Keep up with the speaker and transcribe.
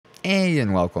Hey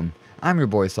and welcome. I'm your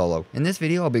boy Solo. In this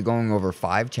video, I'll be going over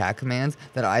 5 chat commands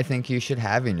that I think you should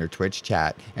have in your Twitch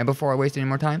chat. And before I waste any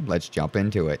more time, let's jump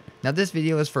into it. Now this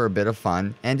video is for a bit of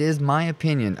fun and is my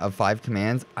opinion of 5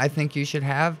 commands I think you should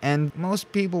have and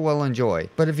most people will enjoy.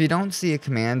 But if you don't see a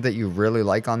command that you really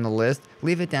like on the list,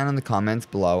 leave it down in the comments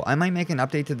below. I might make an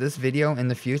update to this video in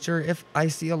the future if I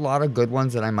see a lot of good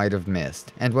ones that I might have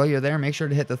missed. And while you're there, make sure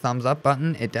to hit the thumbs up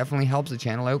button. It definitely helps the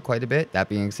channel out quite a bit. That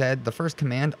being said, the first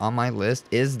command on my list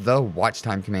is the watch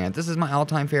time command. This is my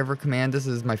all-time favorite command. This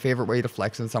is my favorite way to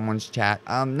flex in someone's chat.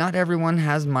 Not everyone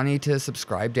has money to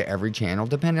subscribe to every channel.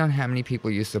 Depending on how many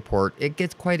people you support, it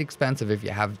gets quite expensive if you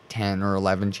have 10 or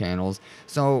 11 channels.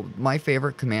 So my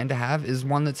favorite command to have is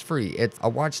one that's free. It's a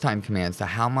watch time command. So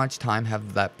how much time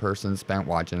have that person spent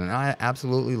watching? And I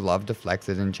absolutely love to flex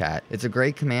it in chat. It's a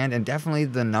great command and definitely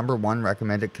the #1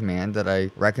 recommended command that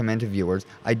I recommend to viewers.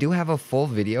 I do have a full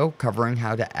video covering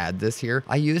how to add this here.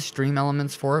 I use Stream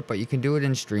Elements for it, but you can do it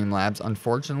in Streamlabs.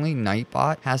 Unfortunately,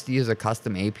 Nightbot has to use a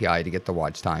custom API to get the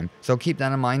watch time. So keep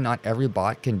that in mind. Not every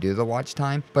bot can do the watch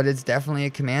time, but it's definitely a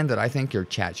command that I think your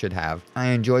chat should have. I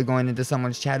enjoy going into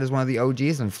someone's chat as one of the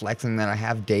OGs and flexing that I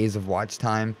have days of watch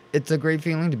time. It's a great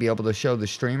feeling to be able to show the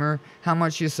streamer how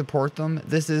much you support them.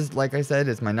 This is, like I said,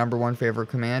 it's my #1 favorite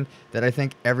command that I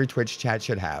think every Twitch chat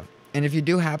should have. And if you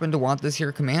do happen to want this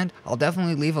here command, I'll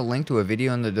definitely leave a link to a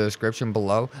video in the description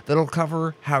below that'll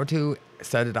cover how to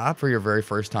set it up for your very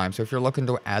first time. So if you're looking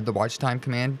to add the watch time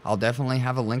command, I'll definitely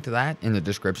have a link to that in the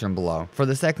description below. For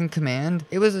the second command,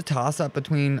 it was a toss up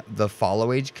between the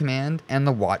follow age command and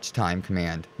the watch time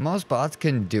command. Most bots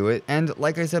can do it, and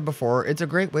like I said before, it's a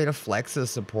great way to flex the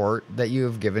support that you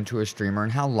have given to a streamer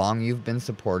and how long you've been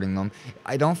supporting them.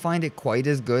 I don't find it quite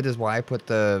as good as why I put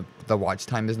the watch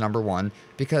time is #1,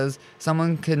 because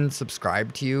someone can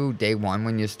subscribe to you day 1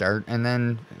 when you start and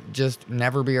then just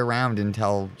never be around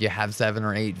until you have 7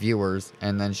 or 8 viewers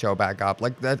and then show back up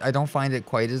like that. I don't find it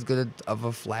quite as good of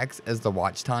a flex as the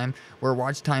watch time, where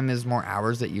watch time is more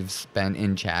hours that you've spent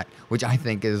in chat, which I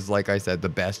think is, like I said, the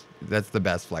best. That's the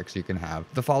best flex you can have.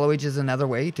 The follow age is another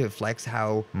way to flex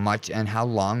how much and how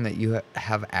long that you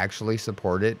have actually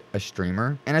supported a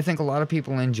streamer, and I think a lot of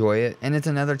people enjoy it, and it's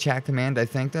another chat command I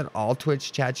think that all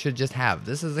Twitch chats should just have.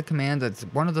 This is a command that's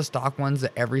one of the stock ones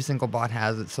that every single bot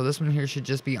has it, so this one here should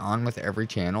just be on with every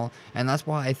channel, and that's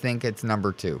why I think it's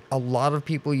 #2. A lot of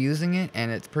people using it,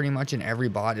 and it's pretty much in every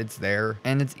bot it's there,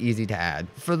 and it's easy to add.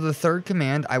 For the third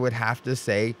command, I would have to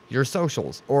say your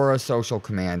socials, or a social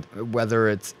command, whether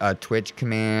it's a Twitch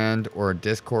command or a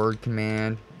Discord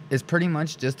command. Is pretty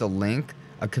much just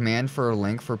a command for a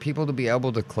link for people to be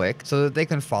able to click so that they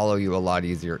can follow you a lot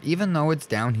easier. Even though it's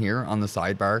down here on the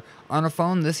sidebar, on a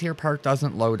phone, this here part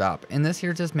doesn't load up. And this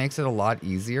here just makes it a lot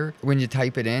easier when you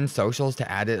type it in, socials, to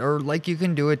add it. Or like you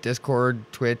can do it Discord,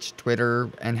 Twitch, Twitter,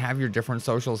 and have your different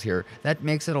socials here. That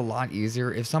makes it a lot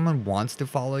easier. If someone wants to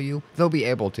follow you, they'll be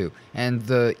able to. And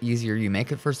the easier you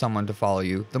make it for someone to follow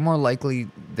you, the more likely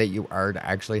that you are to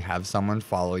actually have someone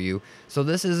follow you. So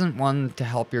this isn't one to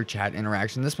help your chat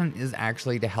interaction. This one is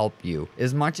actually to help you.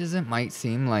 As much as it might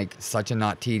seem like such a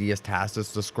not tedious task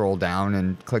just to scroll down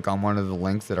and click on one of the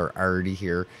links that are already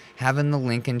here, having the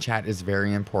link in chat is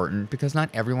very important because not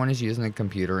everyone is using a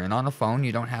computer, and on a phone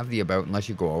you don't have the about unless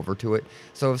you go over to it.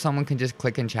 So if someone can just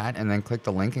click in chat and then click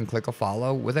the link and click a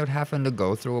follow without having to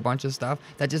go through a bunch of stuff,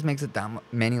 that just makes it that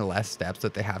many less steps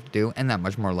that they have to do, and that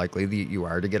much more likely that you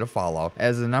are to get a follow.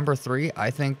 As a #3, I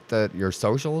think that your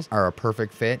socials are a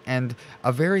perfect fit and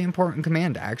a very important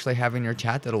command to actually have in your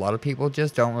chat that a lot of people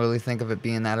just don't really think of it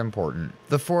being that important.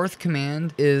 The fourth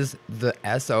command is the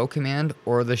SO command,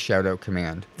 or the shoutout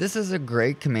command. This is a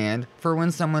great command for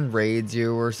when someone raids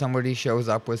you or somebody shows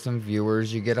up with some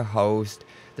viewers, you get a host.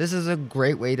 This is a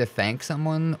great way to thank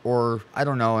someone, or I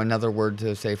don't know, another word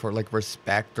to say for like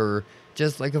respect, or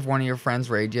just like if one of your friends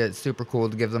raid you, it's super cool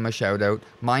to give them a shout out.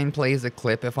 Mine plays a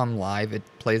clip if I'm live. It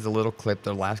plays a little clip,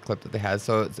 the last clip that they had,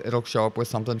 so it'll show up with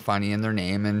something funny in their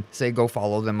name and say go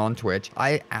follow them on Twitch.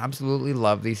 I absolutely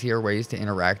love these here ways to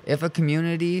interact. If a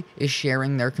community is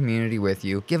sharing their community with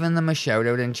you, giving them a shout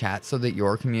out in chat so that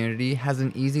your community has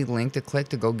an easy link to click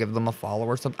to go give them a follow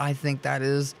or something, I think that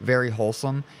is very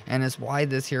wholesome, and it's why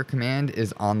this here command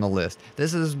is on the list.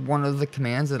 This is one of the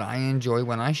commands that I enjoy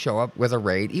when I show up with a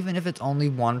raid, even if it's only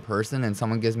one person and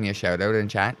someone gives me a shout out in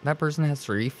chat. That person has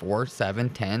 3, 4, 7,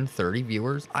 10, 30 viewers.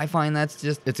 followers. I find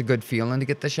it's a good feeling to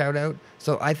get the shout out.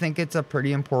 So I think it's a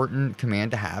pretty important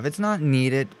command to have. It's not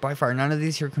needed by far. None of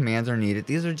these here commands are needed.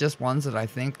 These are just ones that I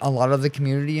think a lot of the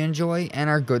community enjoy and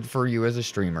are good for you as a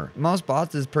streamer. Most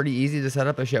bots is pretty easy to set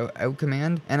up a shout out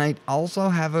command, and I also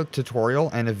have a tutorial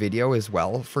and a video as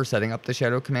well for setting up the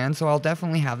shout out command, so I'll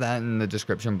definitely have that in the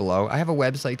description below. I have a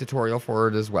website tutorial for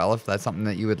it as well if that's something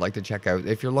that you would like to check out.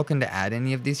 If you're looking to add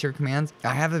any of these here commands,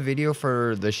 I have a video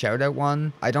for the shout out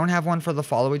one. I don't have one for the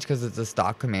follow each because it's a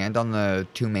stock command on the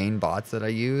two main bots that I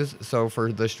use. So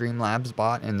for the Streamlabs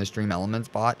bot and the Stream Elements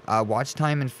bot, watch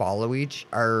time and follow each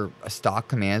are stock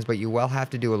commands, but you will have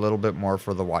to do a little bit more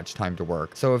for the watch time to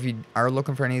work. So if you are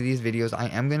looking for any of these videos, I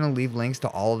am going to leave links to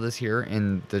all of this here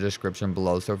in the description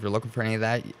below. So if you're looking for any of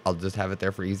that, I'll just have it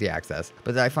there for easy access.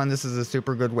 But I find this is a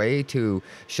super good way to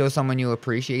show someone you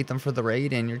appreciate them for the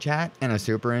raid in your chat, and I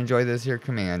super enjoy this here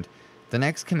command. The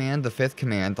next command, the fifth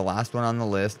command, the last one on the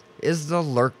list, is the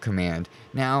lurk command.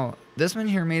 Now, this one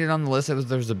here made it on the list.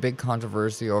 There's a big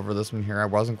controversy over this one here. I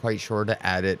wasn't quite sure to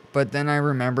add it, but then I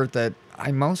remembered that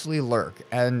I mostly lurk,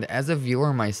 and as a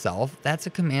viewer myself, that's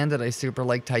a command that I super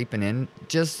like typing in,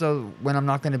 just so when I'm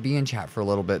not going to be in chat for a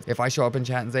little bit, if I show up in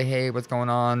chat and say, hey, what's going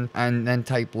on, and then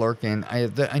type lurk in,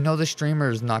 I know the streamer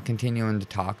is not continuing to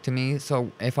talk to me,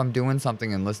 so if I'm doing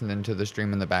something and listening to the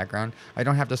stream in the background, I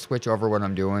don't have to switch over what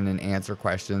I'm doing and answer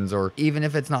questions, or even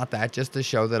if it's not that, just to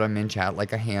show that I'm in chat,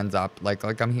 like a hands up, like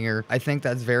I'm here. I think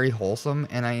that's very wholesome,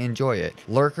 and I enjoy it.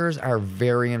 Lurkers are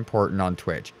very important on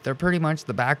Twitch. They're pretty much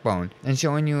the backbone, and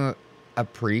showing you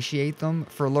appreciate them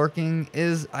for lurking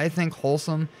is, I think,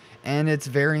 wholesome, and it's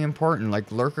very important.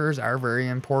 Like, lurkers are very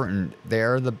important.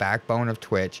 They're the backbone of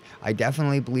Twitch. I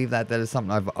definitely believe that. That is something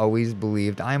I've always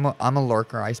believed. I'm a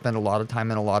lurker. I spend a lot of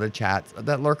time in a lot of chats.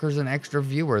 That lurker's an extra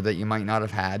viewer that you might not have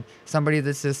had. Somebody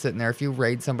that's just sitting there. If you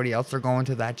raid somebody else, they're going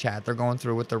to that chat. They're going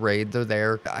through with the raid. They're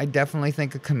there. I definitely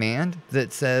think a command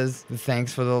that says,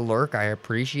 thanks for the lurk, I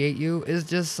appreciate you, is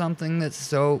just something that's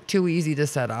so too easy to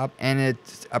set up, and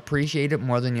it's appreciate it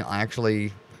more than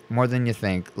you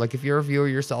think. Like, if you're a viewer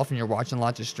yourself and you're watching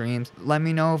lots of streams, let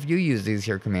me know if you use these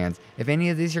here commands. If any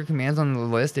of these here commands on the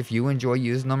list, if you enjoy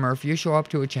using them, or if you show up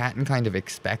to a chat and kind of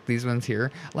expect these ones here,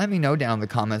 let me know down in the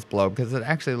comments below, because I'd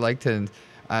actually like to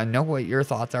know what your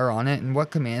thoughts are on it and what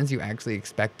commands you actually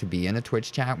expect to be in a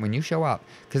Twitch chat when you show up.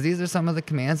 Because these are some of the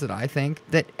commands that I think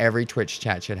that every Twitch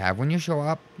chat should have. When you show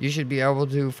up, you should be able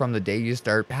to, from the day you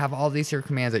start, have all these here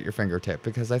commands at your fingertip,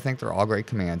 because I think they're all great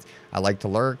commands. I like to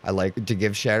lurk. I like to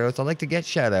give shoutouts. I like to get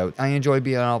shoutouts. I enjoy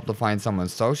being able to find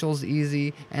someone's socials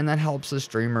easy, and that helps the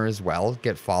streamer as well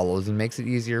get follows and makes it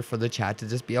easier for the chat to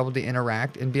just be able to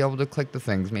interact and be able to click the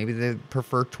things. Maybe they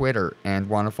prefer Twitter and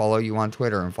want to follow you on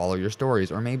Twitter and follow your stories,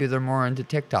 or maybe they're more into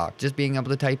TikTok. Just being able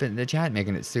to type it in the chat,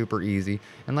 making it super easy.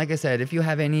 And like I said, if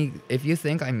you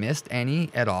think I missed any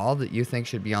at all that you think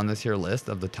should be on this here list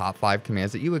of the top 5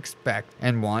 commands that you expect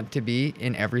and want to be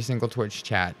in every single Twitch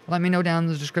chat, let me know down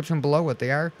in the description below what they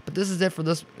are. But this is it for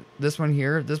this one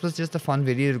here. This was just a fun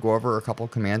video to go over a couple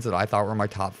commands that I thought were my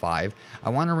top 5. I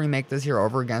want to remake this here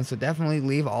over again, so definitely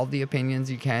leave all the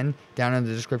opinions you can down in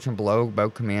the description below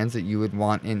about commands that you would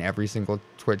want in every single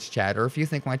Twitch chat, or if you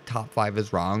think my top 5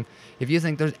 is wrong, if you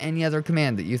think there's any other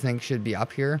command that you think should be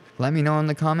up here, let me know in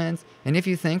the comments. And if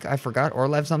you think I forgot or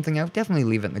left something out, definitely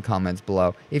leave it in the comments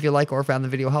below. If you like or found the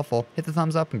video helpful, hit the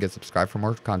thumbs up and get subscribed for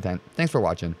more content. Thanks for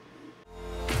watching.